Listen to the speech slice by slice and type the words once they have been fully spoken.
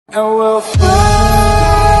And we'll fly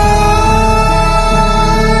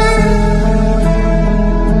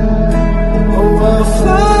away,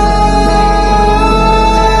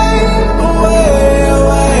 away,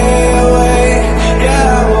 away.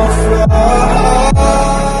 Yeah, we'll fly.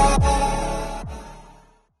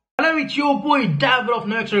 Hello, it's your boy Davidoff.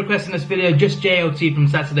 No extra requests in this video, just JLT from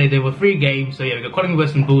Saturday. There were 3 games, so yeah, we got Collingwood,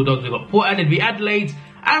 Western Bulldogs, we got Port Adelaide v Adelaide,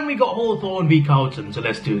 and we got Hawthorn v Carlton, so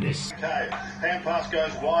let's do this. Okay, hand pass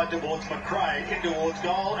goes wide towards McRae, in towards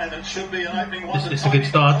goal, and it should be an opening one. This is a good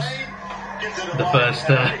start. The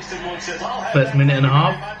first minute and a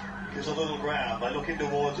half. Gives a little ground. They look in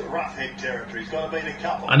towards rough head territory. He's got to beat a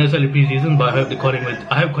couple. I know it's only pre-season, but I hope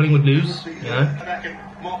Collingwood lose, you know. Back and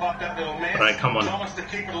mop up that little mess. Right, come on. Thomas to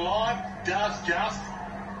keep it alive. Does just.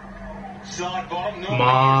 Side bottom.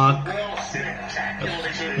 Mark. Well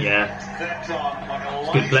spectacular. Yeah. That time, like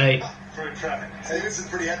a Good play. Through traffic. This is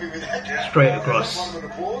pretty happy with that. Straight across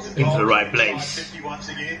into the right place. Once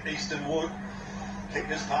again, Easton Wood.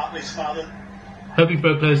 Kickers partly smothered. Hoping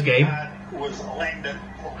for a close game. Was Linton.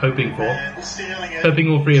 Hoping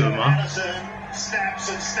all 3 of them are.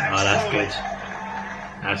 Oh, that's good.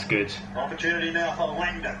 That's good. Opportunity now for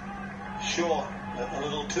Linton. Short. A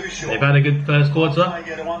little too short. They've had a good first quarter.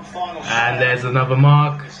 And there's another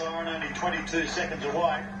mark. Only 22 seconds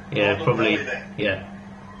away. Yeah, probably. Yeah.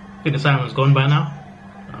 I think the siren's gone by now,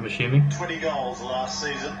 I'm assuming. 20 goals last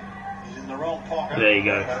season. He's in the wrong pocket. There you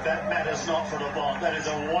go. But that matters not for the bond. That is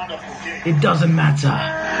a wonderful kick. It doesn't matter.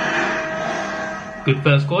 Good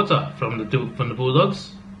first quarter from the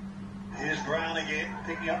Bulldogs. Here's Brown again,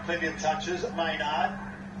 picking up plenty of touches. Maynard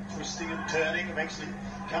twisting and turning, eventually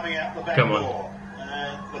coming out the back door.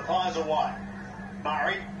 And the Pies are wide.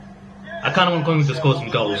 Murray. I kind of want Collingwood to score some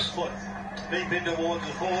goals. Deep in towards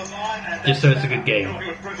the forward line. And just so it's a good game.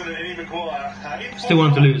 Still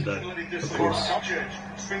want to lose though, of course.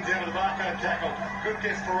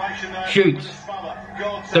 Shoot.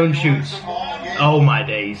 Don't shoot. Oh my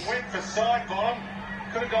days.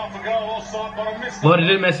 Well, they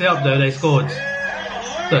didn't mess it up though, they scored.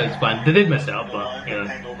 So it's fine. They did mess it up, but, you know,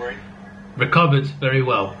 recovered very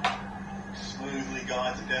well. Smoothly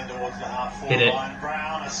guides it down towards the half-forward line.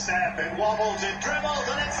 Brown, a step, it wobbles, it dribbles,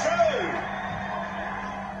 and it's through!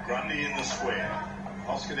 Grundy in the square.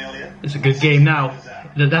 Oscar Elliott. It's a good game now,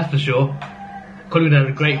 that's for sure. Collingwood had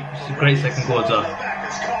a great second quarter.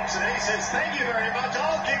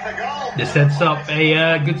 This sets up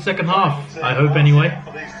a good second half, I hope anyway.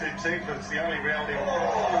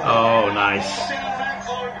 Oh, nice.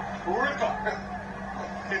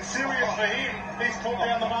 It's serious for him. He's put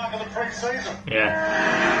down the mark of the pre-season.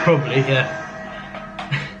 Yeah, probably, yeah.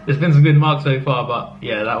 There's been some good marks so far, but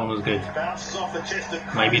yeah, that one was good. Bounces off the chest of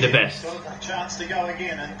maybe the best. Got a chance to go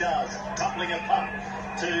again and does. Tumbling a punt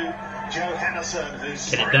to Johannesson, who's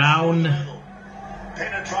get it down.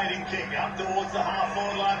 Penetrating kick up towards the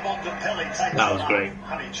half-forward line. Montempelli takes that was great.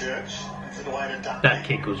 Honeychurch into the way to Dundee. That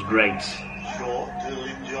kick was great. Short to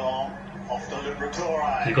Linton, off to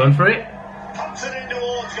Liberatore. Is he going for it? Pumps it in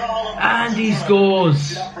towards goal. And he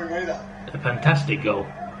scores. A fantastic goal.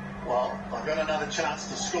 Well, I've got another chance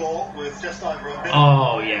to score with just over a minute.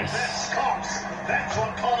 Oh, yes. That's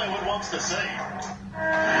what Collingwood wants to see.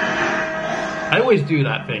 I always do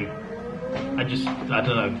that thing. I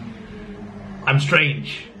don't know. I'm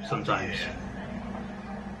strange sometimes.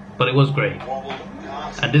 But it was great.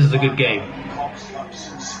 And this is a good game.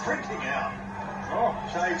 Sprinting out. Oh,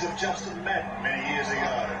 shades of Justin Madden many years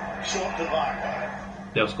ago. Short to Varco.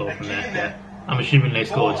 They'll score from there, yeah. I'm assuming they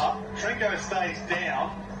scored. Trinko stays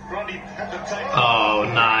down. Grundy had to take. Oh,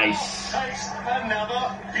 nice. Takes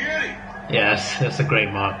another beauty. Yes, that's a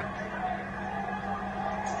great mark.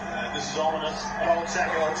 This is ominous. Old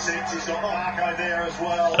Sacco at 6. He's got Varco there as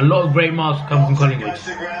well. A lot of great marks come from Collingwood. Goes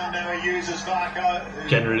to ground, now he uses Varco.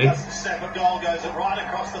 Generally. Step of goal goes right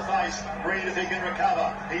across the face. Reed if he can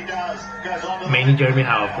recover. He does. Goes on to mainly Jeremy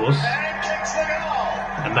Howe, of course. And kicks the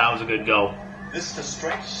goal. And that was a good goal. This to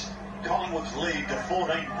stretch Collingwood's lead to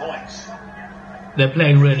 14 points. They're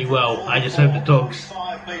playing really well. I just hope the Dogs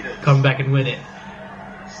come back and win it.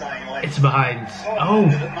 It's behind.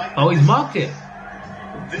 Oh, he's marked it.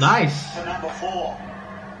 Nice. For number 4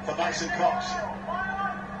 for Mason Cox.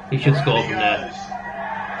 He should score from there.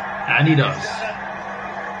 And he does.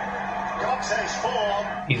 Cox has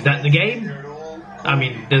 4. Is that the game? I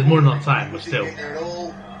mean, there's more than enough time, but still.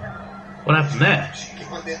 What happened there?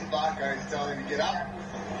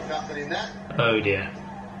 Oh dear.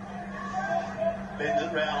 Bends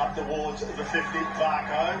it round up towards the 50.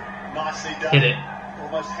 Varco. Nicely done. Hit it.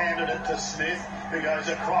 Almost handed it to Smith, who goes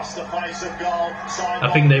across the face of goal. I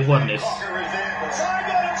think they've won this.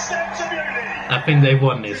 I think they've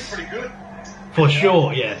won this. Pretty good. For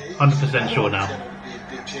sure, yeah. 100% sure now.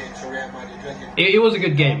 It was a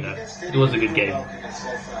good game though. It was a good game.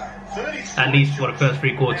 At least for the first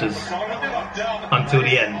 3 quarters. Until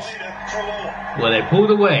the end. Where they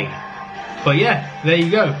pulled away. But yeah, there you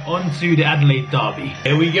go. On to the Adelaide derby.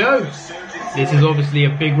 Here we go. This is obviously a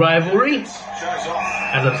big rivalry.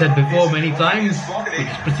 As I've said before many times, which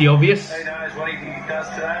is pretty obvious.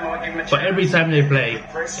 But every time they play,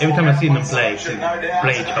 every time I've seen them play each other,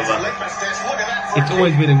 it's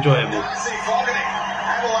always been enjoyable.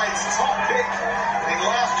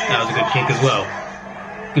 That was a good kick as well.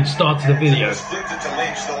 Good start to the video.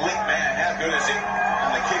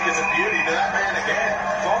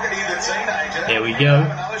 There we go.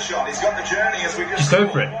 Just go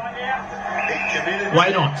for it. Why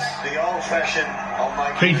not?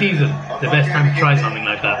 Pre-season, the best time to try something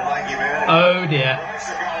like that. Oh dear.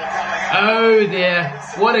 Oh dear.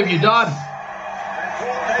 What have you done?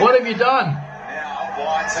 What have you done?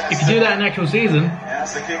 If you do that in actual season,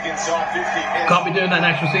 can't be doing that in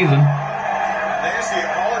actual season.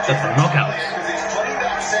 That's a knockout.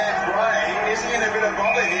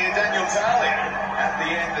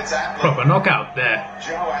 Proper knockout there.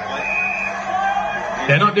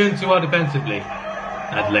 They're not doing too well defensively,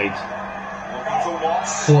 Adelaide.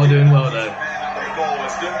 Port are doing well though.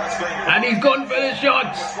 And he's gone for the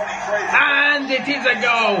shot! And it is a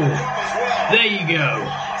goal! There you go.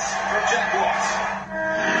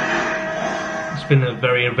 It's been a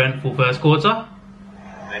very eventful first quarter.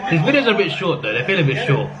 These videos are a bit short though, they feel a bit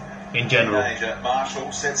short in general.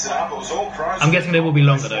 I'm guessing they will be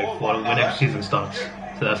longer though for when next season starts.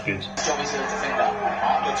 So that's good.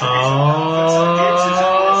 Oh,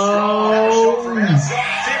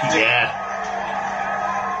 yeah.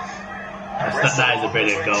 That is a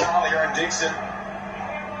brilliant goal.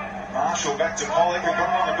 Marshall back to Pollock, who got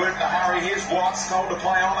on the boot in a hurry. Here's Watts, told to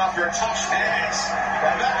play on after a touch hands.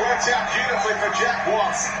 And that works out beautifully for Jack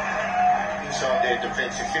Watts. Inside their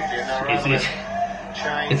defensive 50 and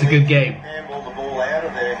it's a good game. Handball the ball out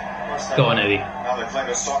of there. Go on, Eddie. Another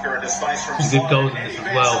clever soccer into space from some good goals in this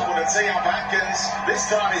as well.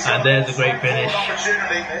 And there's a great finish.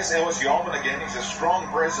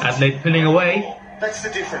 Adelaide pulling away. That's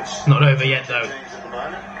the difference. It's not over yet though.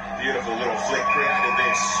 Beautiful little flick created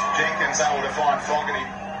this. Jenkins able to find Fogarty.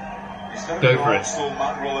 Go for it.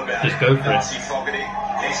 Just go for it. Fogarty.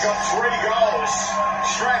 He's got 3 goals.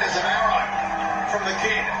 Straight as an arrow from the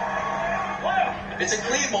kid. It's a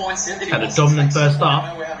clear mindset that had a dominant first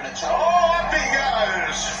half. Oh, up he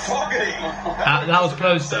goes! Fogarty. That was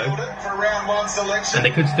close though. And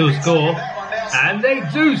they could still score. And they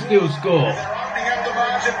do still score. They're opening up the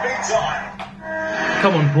margin big time.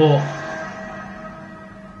 Come on, Port.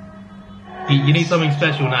 You need something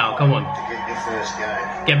special now. Come on. To get your first game.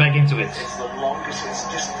 Get back into it. It's the longest, it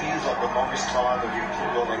just feels like the longest time of your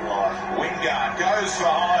footballing life. Wingard goes for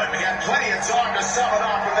home. He had plenty of time to sum it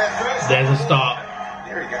up in their first. There's a start.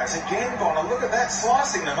 There he goes again, Bonner. Look at that,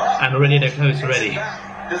 slicing them up. And already they're close already.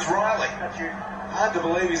 There's Riley. Hard to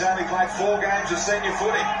believe he's only played 4 games of senior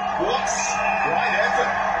footy. What's great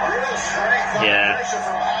effort. Real strength. Yeah. Pressure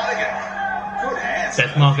from Hardigan. Good hands.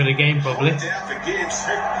 Best mark of the game, probably. Down for Gibbs.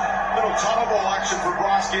 Little tunnel ball action from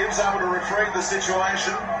Bryce Gibbs, able to retrieve the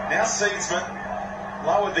situation. Now Seedsman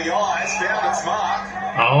lowered the eyes, found its mark.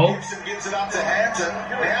 Oh. Gibson gives it up to Hampton.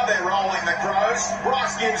 Now they're rolling the Crows.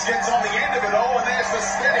 Bryce Gibbs gets on the end of it all, and there's the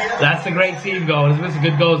steady. That's a great team goal. There's some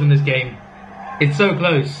good goals in this game. It's so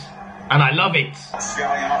close, and I love it.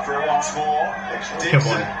 Going after it once more. Come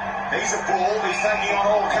on. He's a ball. He's taking on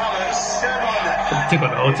all colours. Took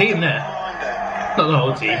on the whole team there. Not the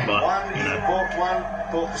whole team, but you know,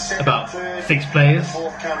 about 6 players.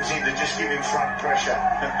 Fourth comes in to just give him front pressure.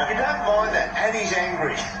 You don't mind that, and he's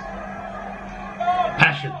angry.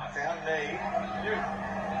 Passion.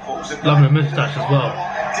 Love the moustache as well.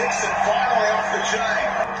 Dixon finally off the chain.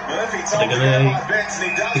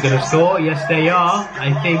 They're gonna score. Yes, they are.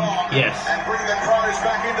 I think yes. And bring the Crows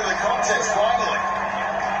back into the contest finally.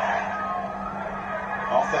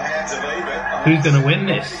 Off the hands of Ebert. Who's gonna win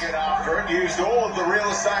this? Used all of the real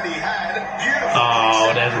estate he had. Beautiful.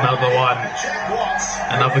 Oh, there's another one.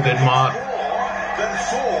 Another good mark.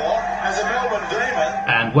 As a Melbourne Demon.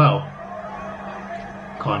 And well,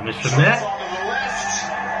 can't miss from there.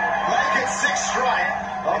 Make it 6 straight.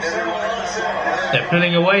 They're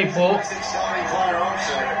pulling away, Paul.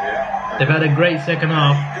 They've had a great second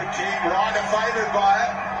half. Good kick. Ryder favoured by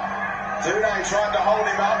it. Duday tried to hold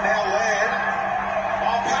him up. Now Laird.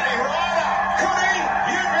 Oh, Paddy Ryder. Could he?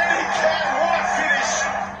 You bet he can. What a finish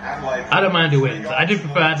I don't mind who wins. I do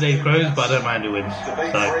prefer Adelaide Crows, but I don't mind who wins. So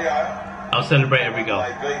I'll celebrate every goal.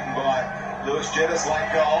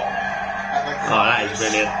 Oh, that is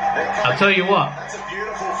brilliant. I'll tell you what,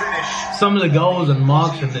 some of the goals and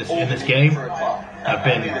marks in this game have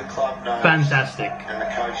been fantastic.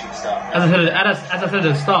 As I said at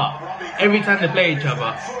the start, every time they play each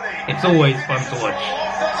other, it's always fun to watch.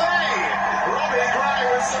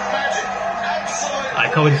 I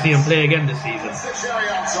can't wait to see them play again this season.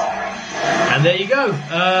 And there you go.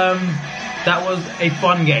 That was a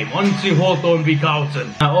fun game. On to Hawthorn v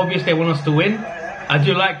Carlton. Now, obviously, they want us to win. I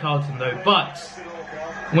do like Carlton though, but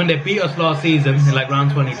when they beat us last season in like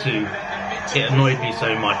round 22, it annoyed me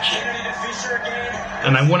so much.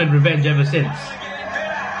 And I wanted revenge ever since.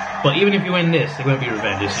 But even if you win this, it won't be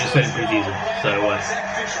revenge. It's just only pre-season. So,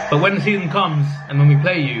 but when the season comes and when we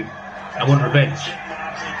play you, I want revenge.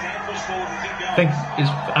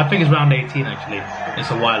 I think it's round 18 actually.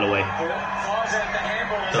 It's a while away.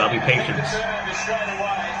 So I'll be patient.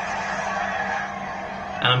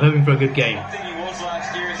 And I'm hoping for a good game.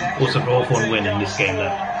 Also for Hawthorn win in this game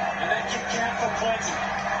though.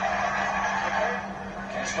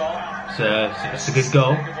 So it's a good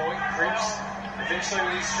goal.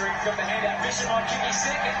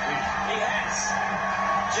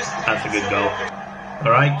 That's a good goal.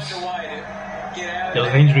 Alright. There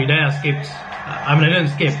was an injury there, I skipped. I mean I didn't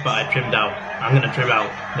skip, but I trimmed out. I'm going to trim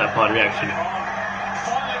out that part of reaction.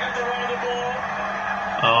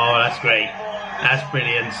 Oh, that's great. That's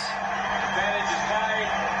brilliant.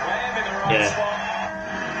 Yeah.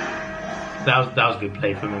 That was good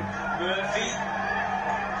play from him.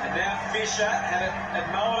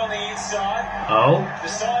 Oh.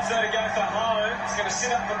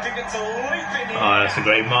 Oh, that's a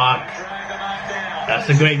great mark. That's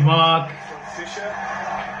a great mark.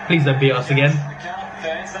 Please don't beat us again.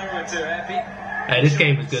 Hey, this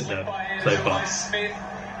game is good though, so far.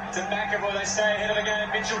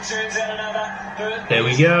 There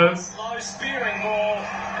we go.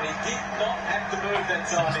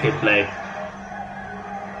 That's good play.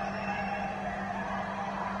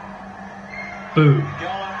 Boom.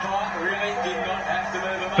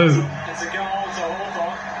 Boom.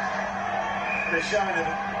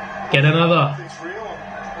 Get another.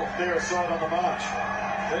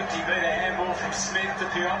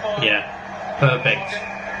 Yeah, perfect.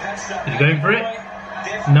 Is he going for it?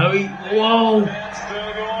 No, whoa!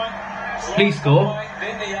 Please score.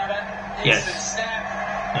 Yes.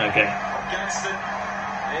 Okay.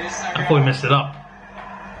 I thought we messed it up.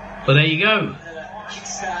 But there you go.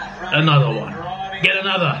 Another one. Get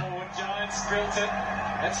another.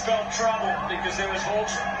 That spelled trouble because there was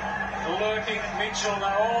Hawks lurking. Mitchell,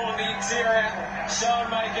 they're all on the interior.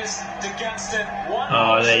 Showmakers to Gunston.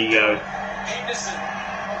 Oh, there you go. Henderson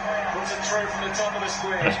puts it through from the top of the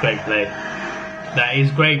square. That's great play. That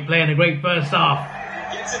is great play and a great first half.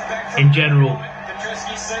 In general.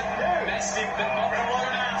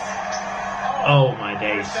 Oh my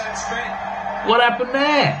days. What happened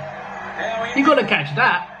there? You got to catch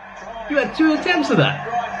that. You had 2 attempts of that.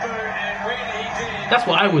 That's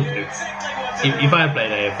what I would do. If I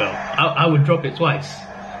played AFL, I would drop it twice.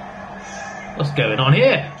 What's going on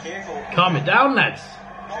here? Calm it down, lads.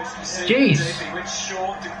 Jeez.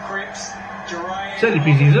 It's only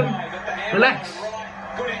pre-season. Relax.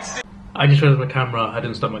 I just realized my camera, I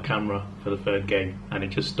didn't stop my camera for the third game and it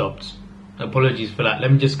just stopped. Apologies for that.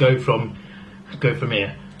 Let me just go from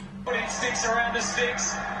here.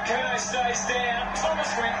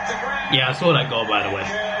 Yeah, I saw that goal by the way.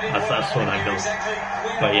 I saw that goal.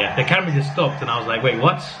 But yeah, the camera just stopped and I was like, wait,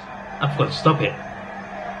 what? I forgot to stop it.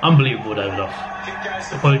 Unbelievable, Davidoff.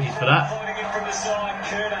 Apologies for that.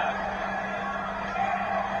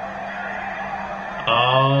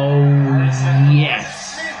 Oh,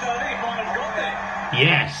 yes.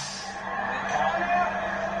 Yes.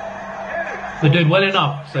 We're doing well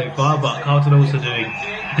enough so far, but Carlton also doing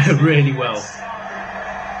really well.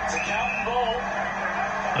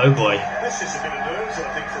 Oh boy. This is a bit of nerves, I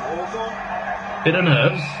think, from Hawthorn. Bit of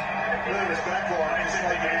nerves. Nervous backline,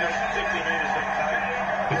 50 metres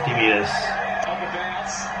being 50 metres. on the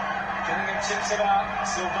bounce. Cunningham chips it up.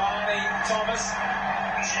 Silvani, Thomas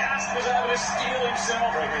just was able to steal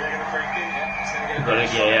himself. They're going to free kick. He's going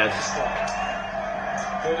to get Yeah.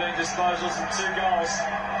 13 disposals and 2 goals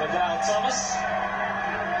for Dale Thomas.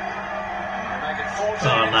 Make it 14.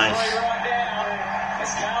 Oh, nice. Right now.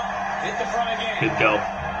 As Cal hit the front again. Good goal.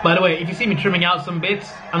 By the way, if you see me trimming out some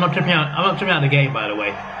bits, I'm not trimming out the game, by the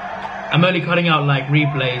way. I'm only cutting out like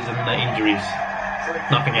replays and injuries.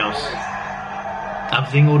 Nothing else. I'm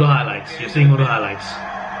seeing all the highlights. You're seeing all the highlights.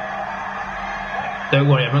 Don't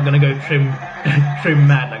worry, I'm not going to go trim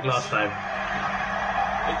mad like last time.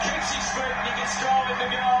 It keeps his feet and he gets goal in the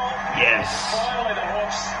goal. Yes. Finally the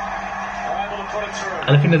Hawks are able to put it through. I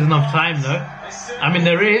don't think there's enough time though. I mean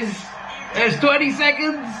there is. There's 20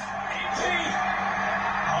 seconds. On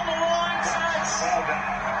the line, Tats. Well done.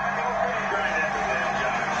 Great effort there,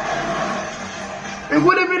 Joe. It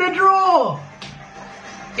would have been a draw.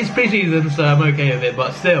 It's pre-season, so I'm okay with it,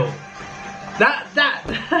 but still. That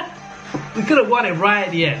we could have won it right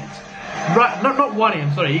at the end. Right, not won it,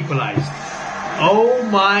 I'm sorry, equalised. Oh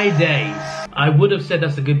my days. I would have said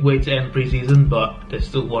that's a good way to end pre-season, but there's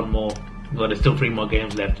still one more. Well, there's still 3 more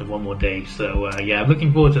games left and 1 more day. So yeah, I'm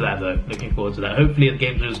looking forward to that though. Looking forward to that. Hopefully the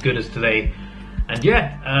games are as good as today. And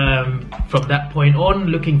yeah, from that point on,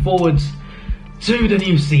 looking forwards to the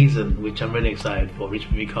new season, which I'm really excited for.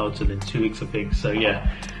 Richmond v Carlton in 2 weeks, I think. So yeah,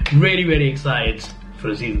 really excited for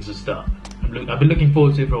the season to start. I've been looking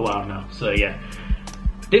forward to it for a while now. So yeah,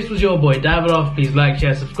 this was your boy Davidoff. Please like,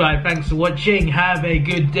 share, subscribe. Thanks for watching. Have a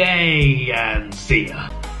good day and see ya.